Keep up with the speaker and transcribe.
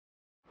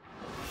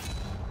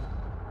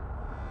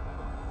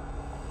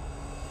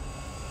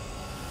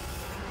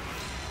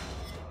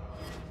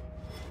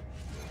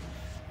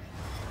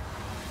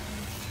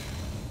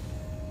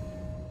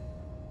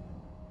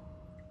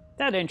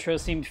That intro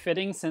seemed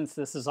fitting since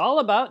this is all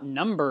about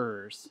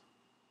numbers.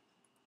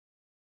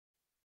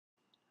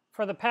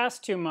 For the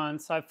past 2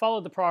 months, I've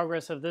followed the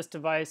progress of this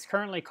device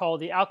currently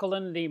called the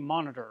Alkalinity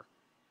Monitor.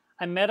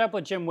 I met up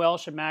with Jim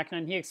Welsh at MACNA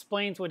and he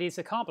explains what he's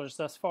accomplished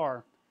thus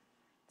far.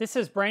 This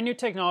is brand new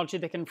technology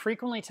that can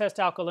frequently test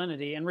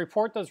alkalinity and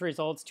report those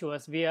results to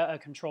us via a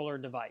controller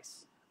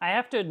device. I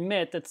have to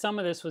admit that some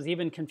of this was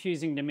even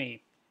confusing to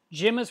me.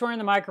 Jim is wearing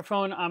the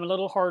microphone, I'm a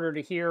little harder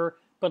to hear,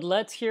 but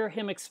let's hear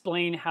him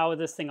explain how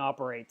this thing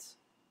operates.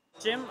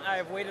 Jim,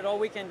 I've waited all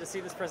weekend to see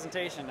this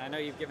presentation. I know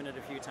you've given it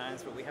a few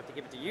times, but we have to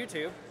give it to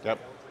YouTube. Yep.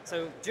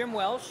 So, Jim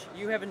Welsh,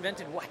 you have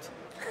invented what?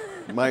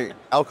 My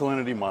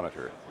Alkalinity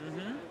Monitor.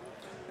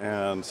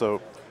 And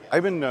so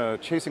I've been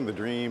chasing the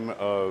dream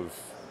of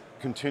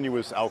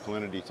continuous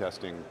alkalinity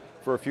testing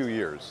for a few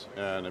years,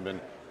 and I've been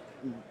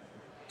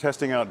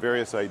testing out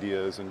various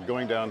ideas and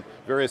going down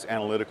various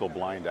analytical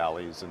blind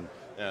alleys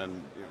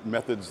and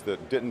methods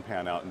that didn't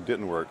pan out and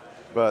didn't work.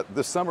 But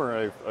this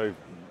summer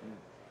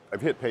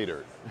I've hit pay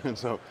dirt, and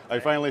so I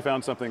finally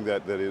found something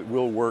that it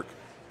will work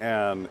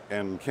and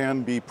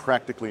can be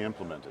practically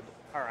implemented.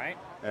 All right.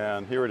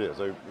 And here it is.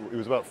 It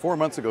was about 4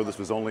 months ago. This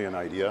was only an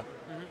idea,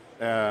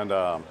 and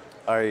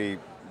I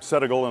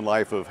set a goal in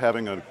life of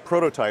having a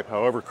prototype,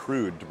 however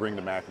crude, to bring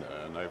to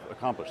MACNA, and I've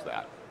accomplished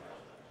that.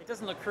 It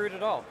doesn't look crude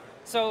at all.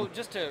 So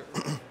just to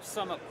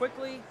sum up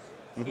quickly,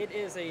 it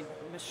is a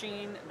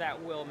machine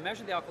that will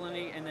measure the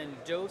alkalinity and then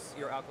dose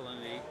your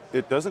alkalinity.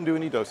 It doesn't do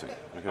any dosing.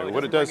 Okay. Oh,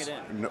 What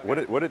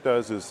it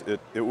does is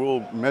it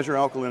will measure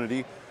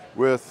alkalinity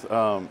with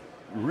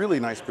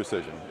really nice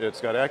precision. It's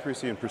got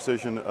accuracy and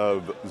precision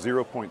of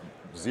 0.05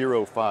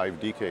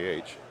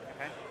 DKH.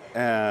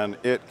 And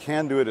it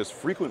can do it as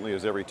frequently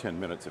as every 10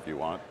 minutes if you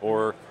want,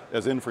 or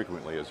as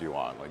infrequently as you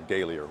want, like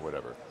daily or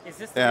whatever. Is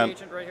this the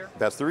reagent right here?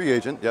 That's the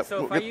reagent, yep.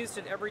 So if I used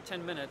it every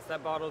 10 minutes,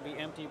 that bottle would be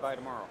empty by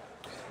tomorrow?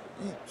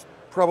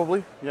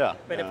 Probably, yeah.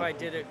 But if I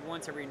did it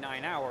once every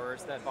 9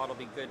 hours, that bottle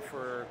would be good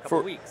for a couple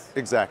of weeks?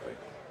 Exactly.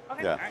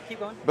 Okay, yeah. all right,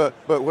 keep going. But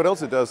what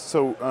else it does,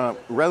 so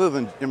rather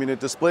than, it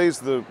displays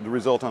the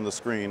result on the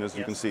screen, as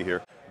you can see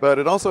here, but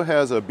it also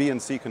has a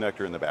BNC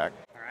connector in the back.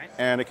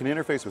 And it can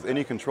interface with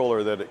any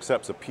controller that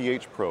accepts a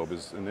pH probe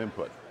as an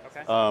input.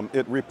 Okay.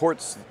 It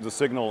reports the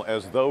signal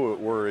as though it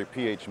were a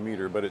pH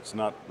meter, but it's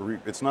not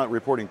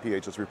reporting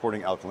pH, it's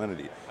reporting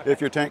alkalinity. Okay.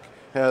 If your tank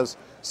has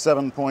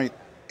 7.83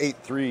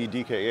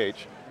 DKH,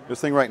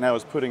 this thing right now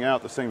is putting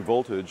out the same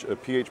voltage a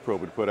pH probe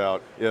would put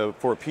out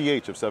for a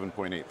pH of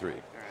 7.83.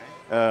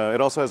 Right.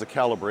 It also has a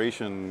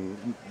calibration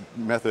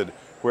method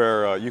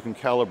where you can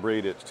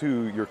calibrate it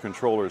to your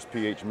controller's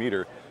pH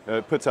meter.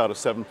 It puts out a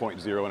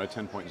 7.0 and a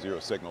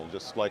 10.0 signal,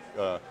 just like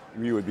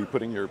you would be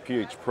putting your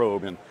pH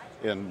probe in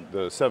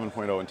the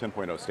 7.0 and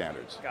 10.0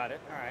 standards. Got it,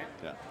 all right.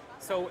 Yeah.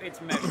 So it's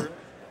measured.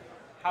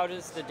 How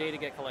does the data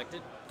get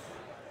collected?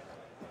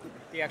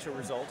 The actual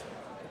result?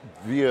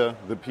 Via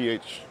the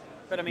pH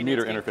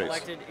meter interface.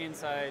 Collected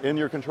inside? In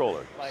your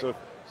controller. Like, so,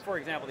 for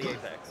example, the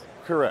Apex?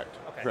 Correct,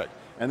 okay. Correct.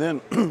 And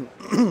then,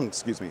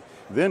 excuse me,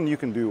 then you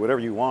can do whatever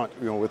you want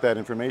with that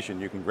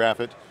information. You can graph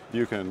it,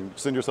 you can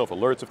send yourself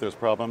alerts if there's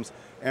problems,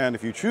 and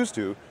if you choose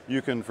to,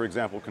 you can, for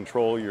example,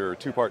 control your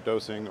 2-part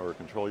dosing or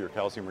control your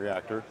calcium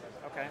reactor,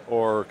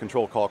 or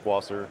control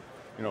Kalkwasser,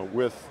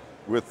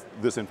 with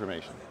this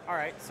information. All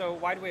right, so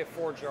why do we have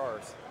 4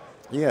 jars?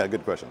 Yeah,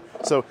 good question.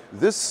 So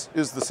this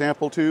is the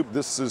sample tube.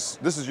 This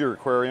is your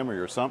aquarium or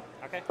your sump.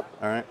 Okay.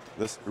 All right,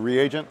 this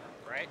reagent.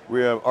 Right.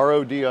 We have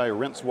RODI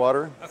rinse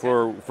water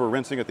for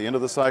rinsing at the end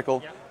of the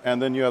cycle,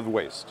 and then you have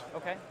waste.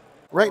 Okay.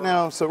 Right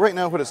now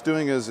what it's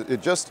doing is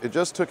it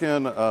just took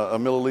in a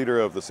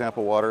milliliter of the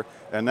sample water,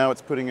 and now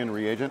it's putting in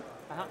reagent,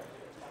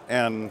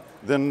 and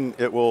then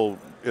it'll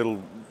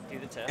do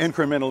the test.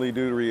 Incrementally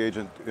do the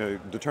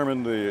reagent,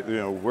 determine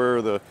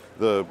where the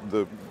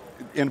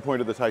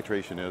endpoint of the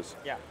titration is,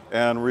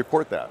 and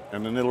report that,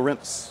 and then it'll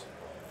rinse.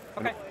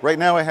 Okay. Right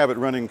now I have it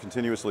running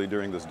continuously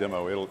during this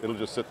demo. It'll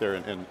just sit there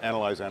and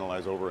analyze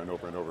over and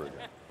over and over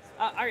again.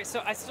 All right,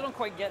 so I still don't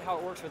quite get how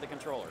it works with the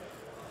controller.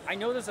 I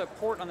know there's a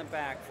port on the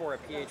back for a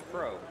pH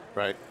probe.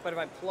 Right. But if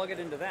I plug it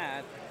into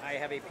that, I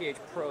have a pH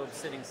probe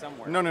sitting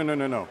somewhere.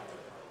 No.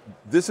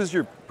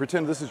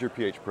 Pretend this is your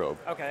pH probe.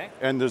 Okay.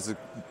 And there's a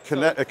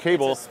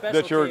cable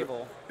that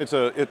cable. It's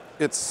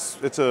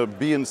a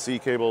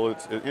BNC cable.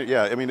 It's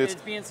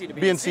BNC to BNC.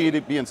 BNC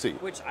to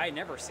BNC. Which I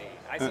never see.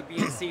 I see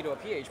BNC to a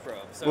pH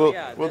probe. So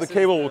well, the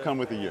cable will come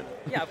with the unit.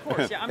 Yeah, of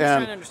course. Yeah, I'm just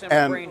trying to understand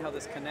my brain how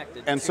this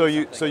connected. And so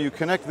you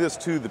connect this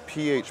to the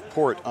pH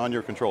port on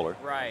your controller.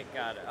 Right,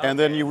 got it. Okay. And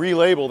then you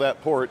relabel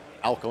that port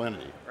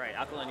alkalinity. Right,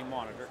 Alkalinity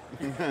Monitor.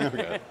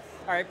 Okay.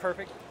 All right,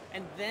 perfect.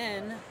 And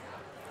then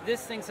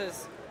this thing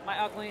says my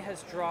alkalinity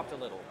has dropped a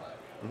little.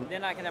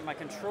 Then I can have my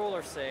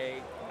controller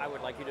say, I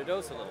would like you to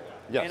dose a little.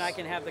 Yes. And I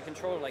can have the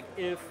controller, like,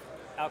 if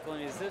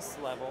alkalinity is this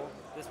level,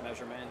 this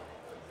measurement,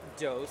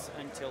 dose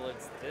until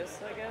it's this,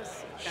 I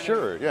guess?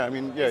 Sure, yeah,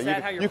 Is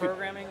that how you're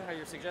programming, how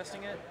you're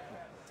suggesting it?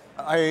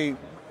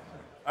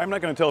 I'm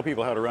not going to tell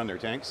people how to run their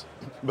tanks,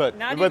 but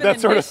Not but even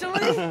that's sort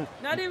initially? of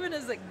Not even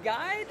as a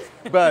guide?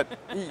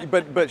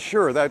 but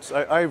sure, that's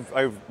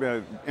I've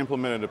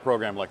implemented a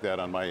program like that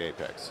on my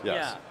Apex.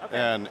 Yes. Yeah,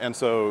 okay. And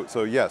so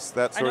yes,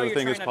 that sort of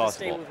thing is I know you're trying not to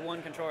possible. stay with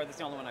one controller. That's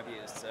the only one I've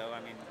used. So I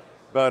mean.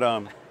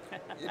 But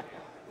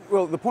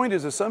well, the point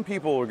is some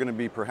people are going to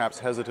be perhaps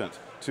hesitant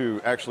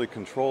to actually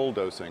control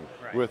dosing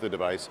with the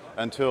device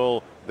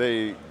until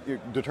they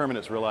determine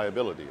its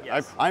reliability.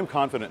 Yes. I'm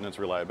confident in its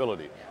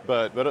reliability,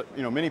 but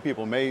many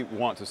people may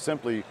want to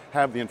simply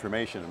have the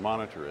information and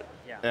monitor it,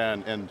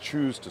 and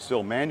choose to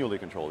still manually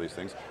control these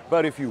things.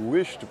 But if you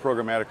wish to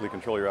programmatically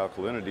control your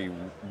alkalinity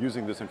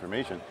using this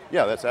information,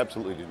 yeah, that's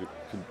absolutely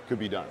could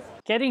be done.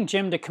 Getting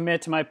Jim to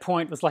commit to my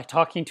point was like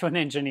talking to an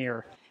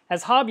engineer.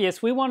 As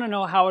hobbyists, we want to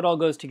know how it all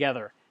goes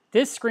together.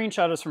 This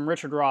screenshot is from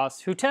Richard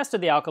Ross, who tested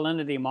the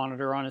alkalinity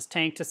monitor on his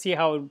tank to see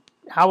how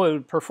it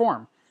would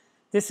perform.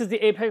 This is the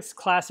Apex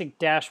Classic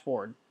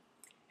dashboard.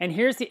 And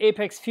here's the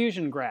Apex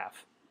Fusion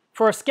graph.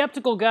 For a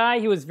skeptical guy,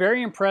 he was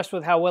very impressed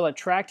with how well it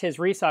tracked his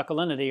reef's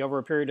alkalinity over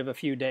a period of a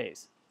few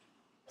days.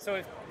 So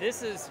if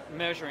this is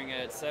measuring it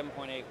at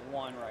 7.81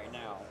 right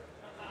now,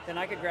 then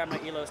I could grab my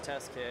ELOS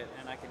test kit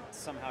and I could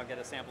somehow get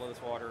a sample of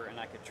this water and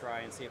I could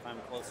try and see if I'm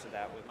close to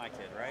that with my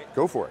kit, right?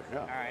 Go for it, yeah.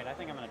 All right, I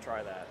think I'm going to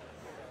try that.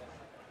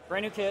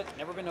 Brand new kit,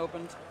 never been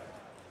opened.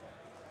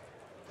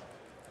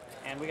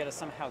 And we got to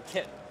somehow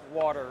get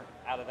water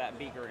out of that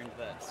beaker into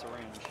that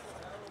syringe.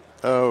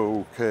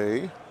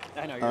 Okay.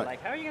 I know, you're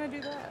like, how are you going to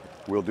do that?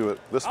 We'll do it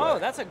this way. Oh,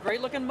 that's a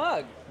great looking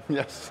mug.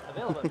 Yes.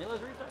 Available at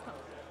milosreef.com.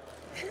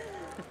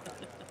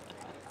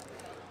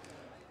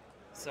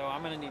 So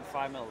I'm going to need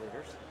 5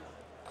 milliliters.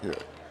 Yeah.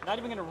 Not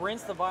even going to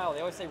rinse the vial. They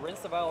always say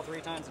rinse the vial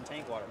 3 times in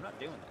tank water. I'm not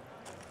doing that.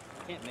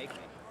 You can't make me.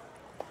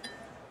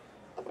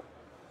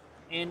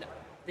 And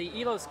the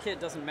ELOS kit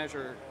doesn't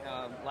measure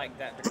like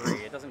that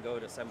degree. It doesn't go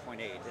to 7.8.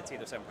 It's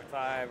either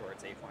 7.5 or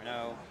it's 8.0. So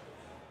I'm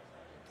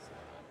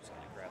just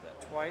going to grab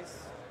that twice.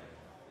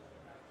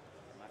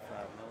 My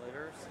 5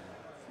 milliliters.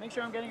 Make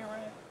sure I'm getting it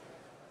right.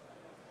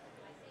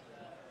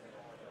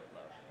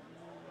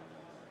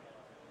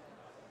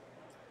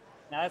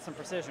 Now that's some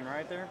precision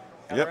right there.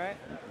 Got it right?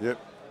 Yep.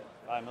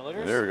 5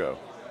 milliliters. There we go.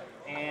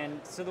 And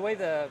so the way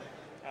the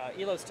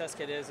ELOS test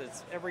kit is,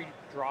 it's every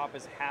drop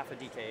is half a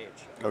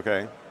DKH.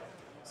 Okay.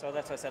 So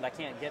that's why I said I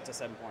can't get to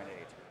 7.8.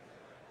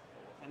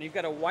 And you've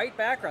got a white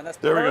background. That's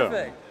there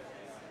perfect.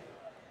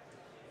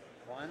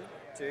 We go. 1, 2.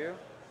 So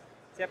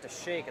you have to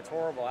shake. It's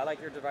horrible. I like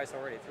your device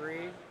already.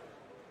 3,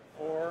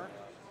 4,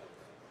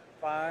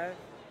 5,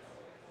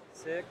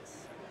 6,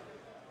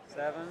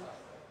 7,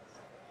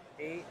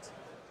 8,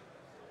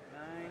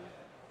 9.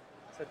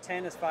 So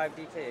 10 is 5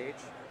 DKH.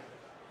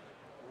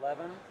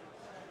 11,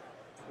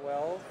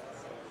 12.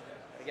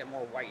 I get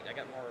more white. I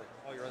got more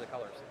all your other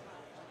colors.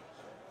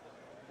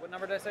 What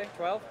number did I say?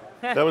 12?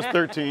 That was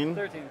 13.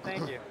 13,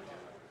 thank you.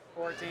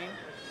 14.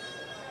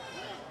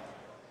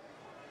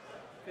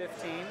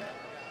 15.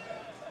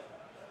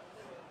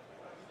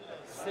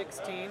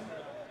 16.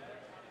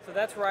 So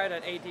that's right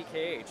at 8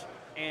 DKH.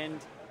 And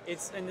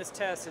it's in this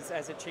test, it's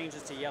as it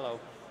changes to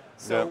yellow.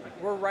 So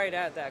we're right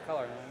at that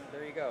color.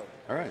 There you go.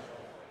 All right.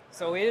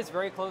 So it is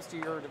very close to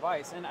your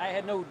device. And I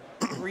had no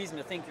reason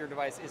to think your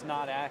device is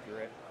not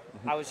accurate.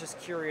 I was just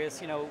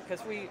curious,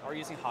 because we are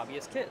using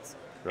hobbyist kits.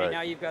 Right. And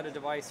now you've got a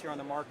device here on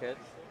the market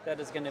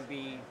that is going to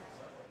be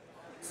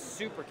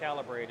super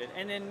calibrated.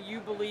 And then you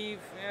believe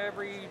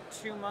every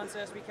 2 months it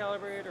has to be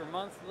calibrated, or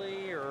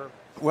monthly, or...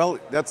 Well,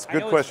 that's a good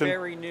I know question. It's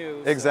very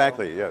new.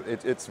 Exactly, so yeah.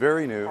 It's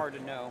very new. hard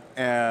to know.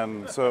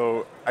 And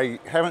so I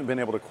haven't been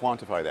able to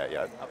quantify that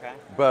yet. Okay.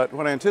 But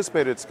what I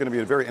anticipate, it's going to be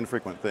a very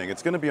infrequent thing.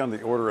 It's going to be on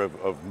the order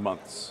of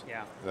months.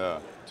 Yeah.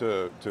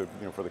 For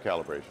the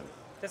calibration.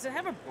 Does it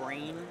have a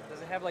brain?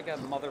 Does it have like a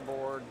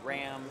motherboard,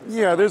 RAM?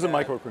 Yeah, there's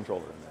like a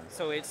microcontroller in there.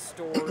 So it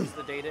stores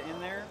the data in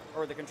there,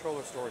 or the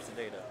controller stores the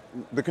data?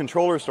 The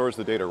controller stores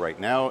the data right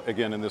now.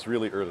 Again, in this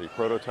really early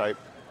prototype,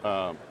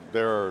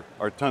 there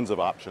are tons of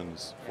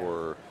options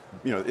for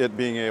it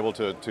being able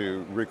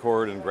to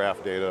record and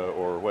graph data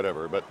or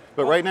whatever. But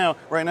right now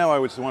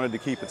I just wanted to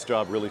keep its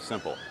job really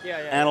simple. Yeah.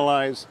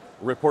 Analyze,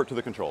 report to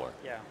the controller.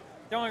 Yeah.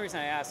 The only reason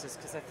I asked is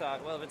because I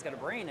thought, well, if it's got a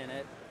brain in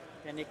it,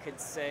 then it could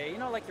say,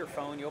 like your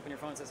phone, you open your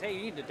phone and it says, hey,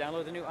 you need to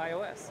download the new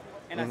iOS.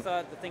 And I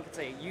thought the thing could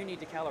say, you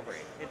need to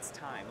calibrate. It's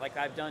time. Like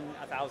I've done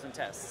 1,000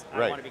 tests.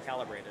 I want to be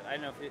calibrated. I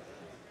don't know if it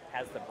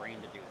has the brain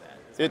to do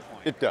that.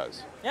 It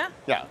does. Yeah?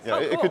 Yeah.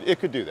 Oh, cool. It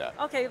could do that.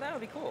 Okay, that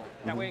would be cool.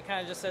 That way it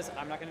kind of just says,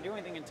 I'm not going to do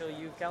anything until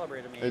you've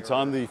calibrated me. It's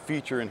on the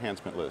feature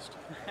enhancement list.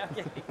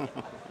 Okay.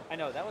 I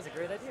know, that was a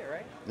great idea,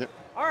 right? Yep.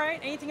 All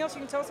right, anything else you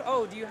can tell us?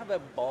 Oh, do you have a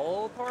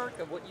ballpark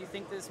of what you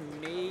think this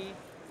may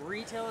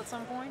retail at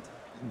some point?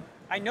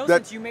 I know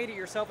since you made it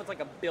yourself, it's like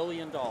 $1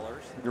 billion.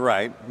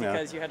 Right.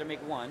 Because you had to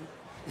make one.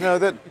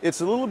 No,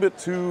 it's a little bit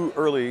too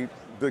early.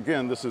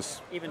 Again, this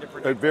is Even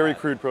to a very that.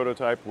 crude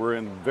prototype. We're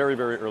in very,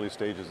 very early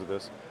stages of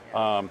this.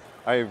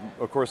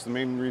 Of course, the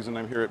main reason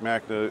I'm here at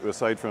MACNA,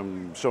 aside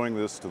from showing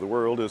this to the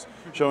world, is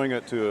showing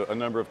it to a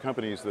number of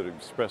companies that have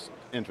expressed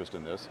interest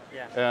in this.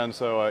 Yeah. And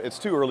so it's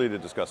too early to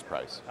discuss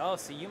price. Oh,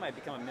 so you might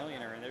become a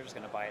millionaire and they're just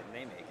going to buy it and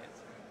they make it.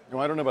 No,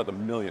 I don't know about the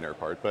millionaire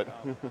part, but...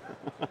 Oh.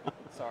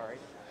 Sorry.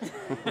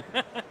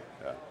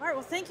 All right,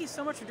 well, thank you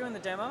so much for doing the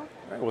demo. All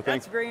right, well,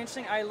 That's very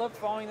interesting. I loved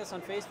following this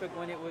on Facebook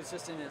when it was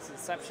just in its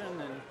inception,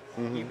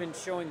 and you've been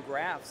showing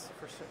graphs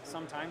for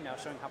some time now,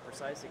 showing how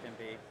precise it can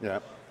be. Yeah.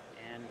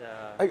 And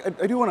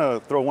I do want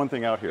to throw one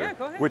thing out here, yeah,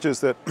 go ahead. which is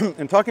that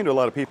in talking to a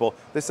lot of people,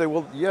 they say,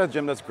 well, yeah,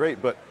 Jim, that's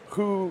great, but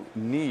who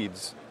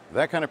needs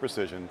that kind of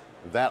precision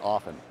that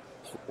often?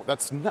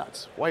 That's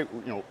nuts. Why,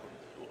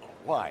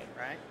 why?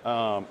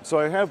 Right. So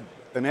I have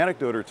an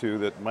anecdote or two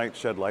that might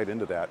shed light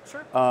into that.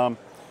 Sure.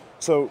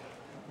 So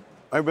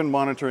I've been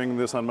monitoring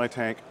this on my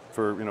tank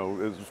for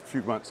a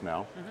few months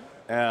now.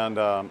 And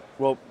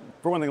well,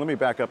 for one thing, let me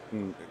back up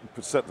and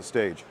set the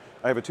stage.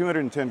 I have a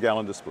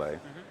 210-gallon display,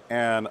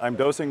 and I'm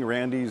dosing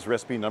Randy's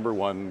recipe number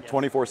 1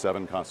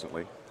 24/7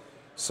 constantly.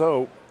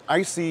 So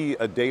I see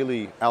a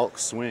daily ALK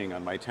swing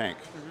on my tank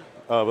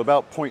of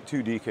about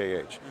 0.2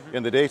 DKH.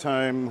 In the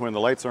daytime, when the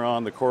lights are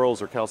on, the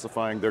corals are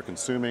calcifying, they're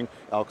consuming,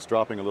 ALK's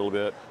dropping a little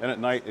bit, and at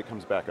night it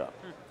comes back up.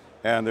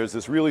 And there's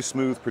this really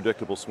smooth,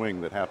 predictable swing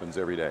that happens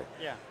every day.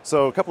 Yeah.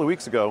 So a couple of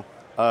weeks ago,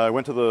 I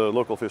went to the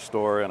local fish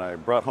store and I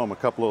brought home a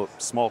couple of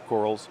small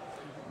corals,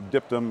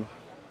 dipped them,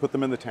 put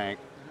them in the tank,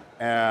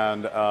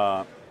 and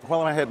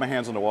while I had my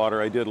hands in the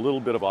water, I did a little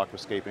bit of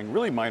aquascaping,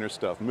 really minor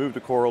stuff, moved a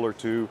coral or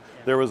two.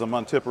 There was a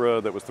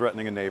Montipora that was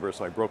threatening a neighbor,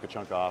 so I broke a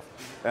chunk off,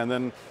 and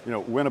then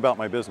went about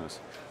my business.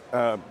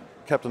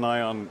 Kept an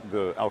eye on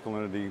the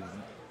alkalinity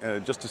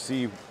just to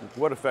see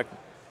what effect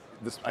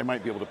I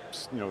might be able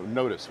to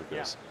notice with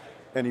this.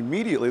 And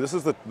immediately, this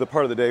is the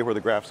part of the day where the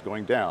graph's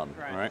going down,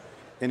 right?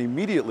 And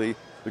immediately,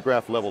 the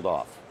graph leveled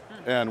off.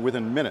 And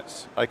within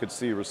minutes, I could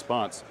see a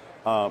response.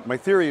 My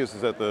theory is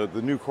that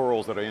the new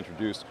corals that I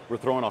introduced were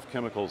throwing off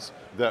chemicals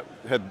that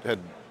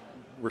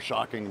were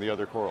shocking the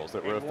other corals,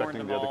 that were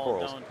affecting the other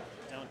corals.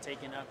 Don't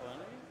take in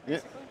alkalinity,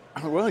 basically?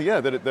 Yeah. Well, yeah,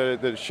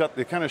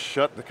 it kind of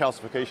shut the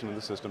calcification of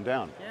the system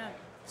down. Yeah.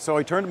 So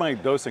I turned my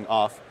dosing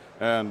off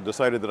and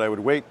decided that I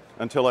would wait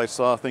until I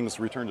saw things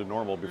return to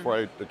normal before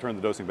I turned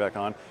the dosing back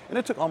on. And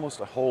it took almost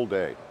a whole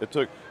day. It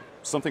took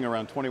something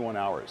around 21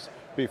 hours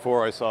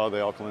before I saw the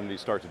alkalinity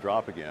start to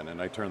drop again,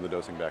 and I turned the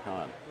dosing back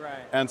on. Right.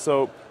 And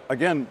so,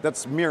 again,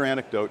 that's mere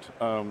anecdote.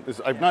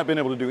 I've not been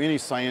able to do any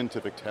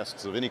scientific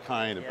tests of any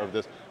kind of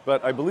this,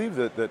 but I believe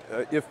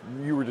that if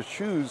you were to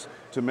choose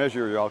to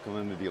measure your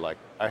alkalinity like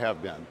I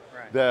have been,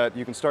 that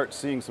you can start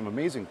seeing some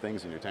amazing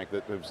things in your tank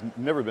that have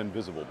never been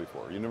visible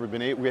before.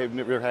 We have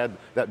never had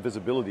that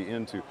visibility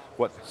into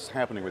what's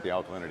happening with the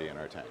alkalinity in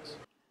our tanks.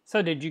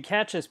 So did you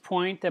catch his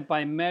point that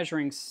by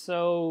measuring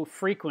so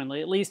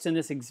frequently, at least in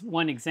this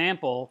one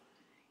example,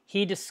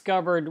 he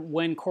discovered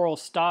when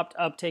corals stopped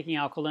uptaking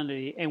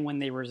alkalinity and when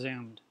they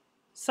resumed?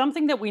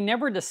 Something that we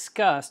never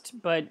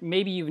discussed, but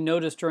maybe you've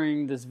noticed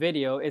during this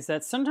video, is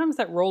that sometimes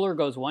that roller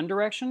goes one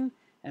direction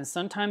and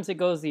sometimes it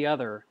goes the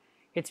other.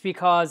 It's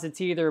because it's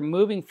either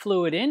moving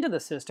fluid into the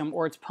system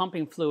or it's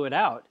pumping fluid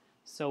out.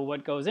 So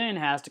what goes in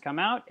has to come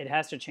out, it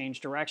has to change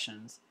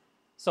directions.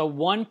 So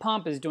one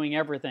pump is doing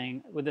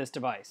everything with this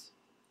device.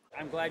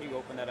 I'm glad you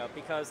opened that up,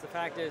 because the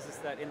fact is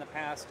that in the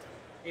past,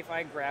 if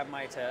I grab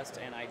my test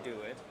and I do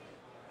it,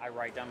 I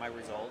write down my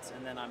results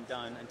and then I'm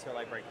done until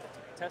I break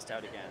the test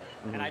out again.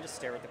 And I just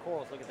stare at the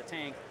corals, look at the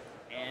tank,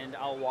 and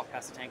I'll walk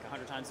past the tank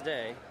 100 times a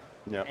day.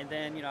 Yep. And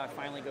then I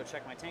finally go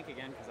check my tank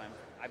again because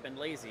I've been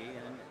lazy,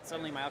 and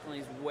suddenly my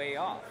alkalinity is way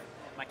off.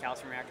 My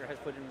calcium reactor has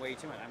put in way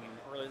too much. I mean,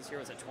 earlier this year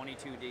it was at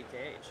 22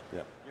 DKH.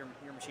 Yep.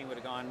 Your machine would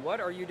have gone, what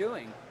are you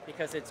doing?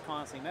 Because it's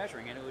constantly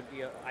measuring, and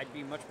I'd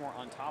be much more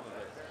on top of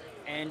it.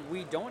 And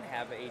we don't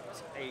have a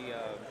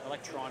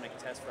electronic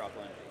test for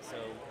alkalinity, so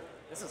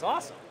this is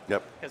awesome.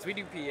 Yep. Because we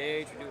do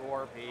pH, we do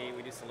ORP,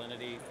 we do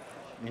salinity,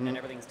 and then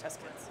everything's test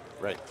kits.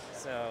 Right.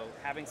 So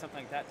having something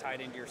like that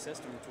tied into your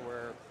system to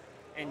where,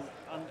 and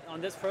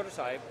on this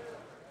prototype,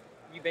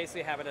 you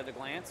basically have it at a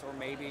glance, or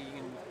maybe you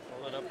can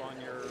pull it up on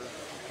your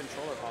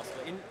controller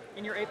possibly.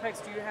 In your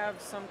Apex, do you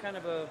have some kind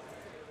of a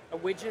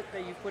widget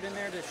that you put in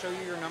there to show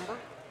you your number?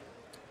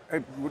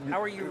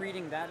 How are you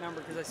reading that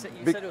number? Because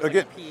you said it was like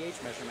a pH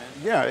measurement.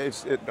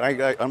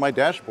 Yeah, on my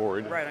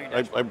dashboard, right, on your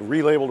dashboard. I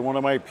relabeled one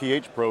of my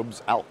pH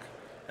probes ALK.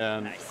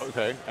 And nice.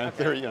 Okay, and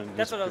there you go.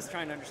 That's what I was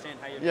trying to understand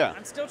how you. Yeah.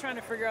 I'm still trying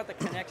to figure out the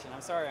connection.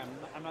 I'm sorry,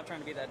 I'm not trying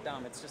to be that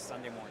dumb. It's just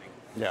Sunday morning.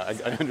 Yeah,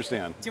 I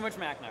understand. Too much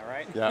MACNA,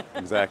 right? Yeah,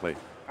 exactly.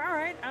 All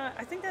right,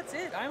 I think that's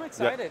it. I'm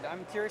excited. Yep.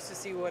 I'm curious to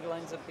see what it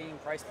ends up being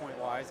price point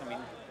wise. I mean,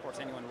 of course,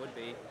 anyone would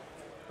be.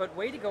 But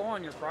way to go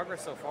on your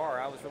progress so far.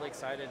 I was really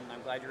excited, and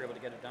I'm glad you were able to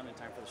get it done in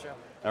time for the show.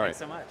 All right. Thanks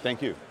so much.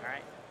 Thank you. All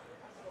right.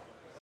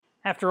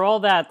 After all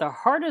that, the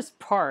hardest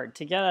part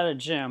to get out of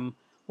Jim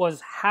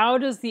was, how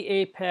does the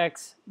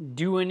Apex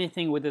do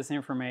anything with this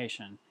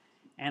information?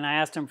 And I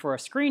asked him for a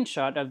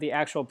screenshot of the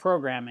actual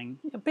programming,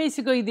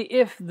 basically the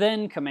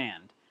if-then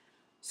command.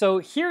 So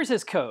here's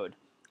his code.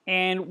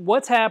 And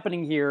what's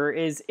happening here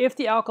is if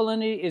the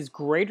alkalinity is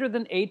greater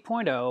than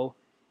 8.0,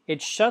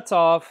 it shuts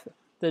off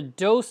the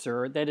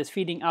doser that is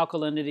feeding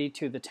alkalinity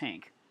to the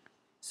tank.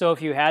 So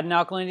if you had an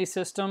alkalinity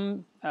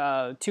system,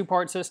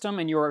 two-part system,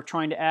 and you were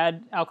trying to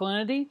add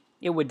alkalinity,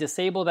 it would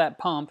disable that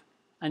pump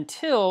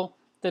until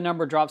the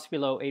number drops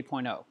below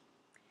 8.0.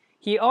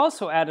 He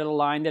also added a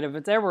line that if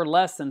it's ever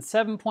less than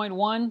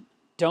 7.1,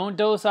 don't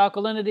dose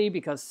alkalinity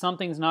because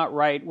something's not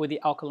right with the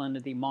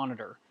alkalinity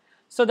monitor.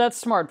 So that's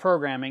smart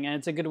programming, and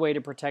it's a good way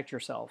to protect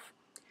yourself.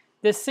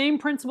 This same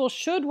principle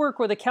should work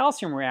with a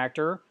calcium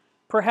reactor.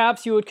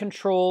 Perhaps you would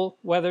control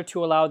whether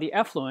to allow the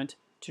effluent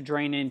to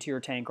drain into your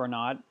tank or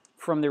not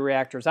from the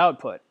reactor's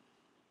output.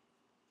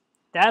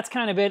 That's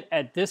kind of it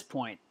at this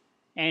point.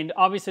 And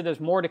obviously there's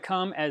more to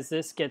come as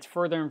this gets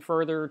further and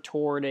further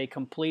toward a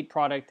complete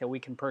product that we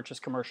can purchase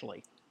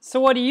commercially. So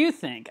what do you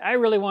think? I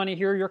really want to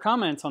hear your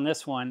comments on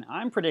this one.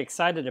 I'm pretty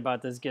excited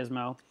about this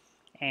gizmo,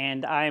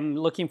 and I'm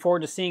looking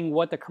forward to seeing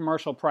what the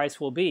commercial price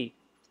will be.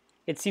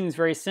 It seems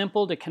very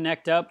simple to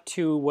connect up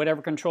to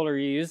whatever controller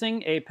you're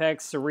using,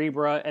 Apex,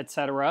 Cerebra,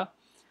 etc.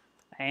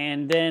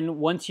 And then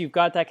once you've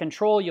got that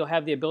control, you'll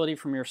have the ability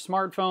from your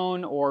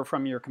smartphone or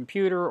from your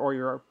computer or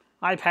your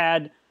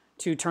iPad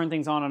to turn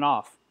things on and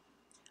off.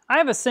 I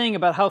have a saying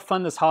about how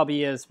fun this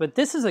hobby is, but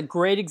this is a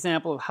great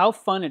example of how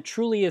fun it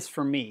truly is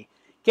for me.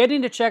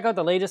 Getting to check out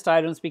the latest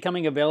items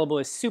becoming available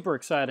is super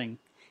exciting.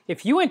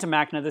 If you went to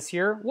MACNA this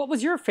year, what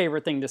was your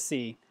favorite thing to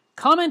see?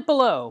 Comment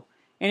below.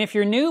 And if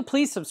you're new,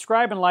 please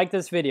subscribe and like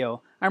this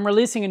video. I'm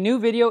releasing a new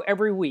video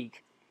every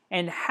week.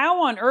 And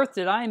how on earth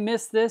did I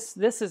miss this?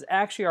 This is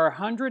actually our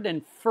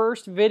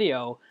 101st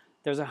video.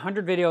 There's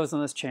 100 videos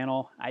on this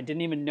channel. I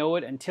didn't even know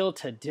it until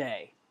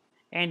today.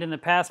 And in the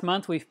past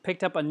month, we've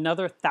picked up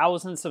another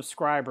 1,000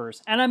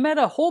 subscribers. And I met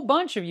a whole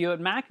bunch of you at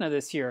MACNA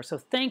this year, so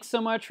thanks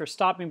so much for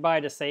stopping by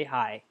to say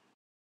hi.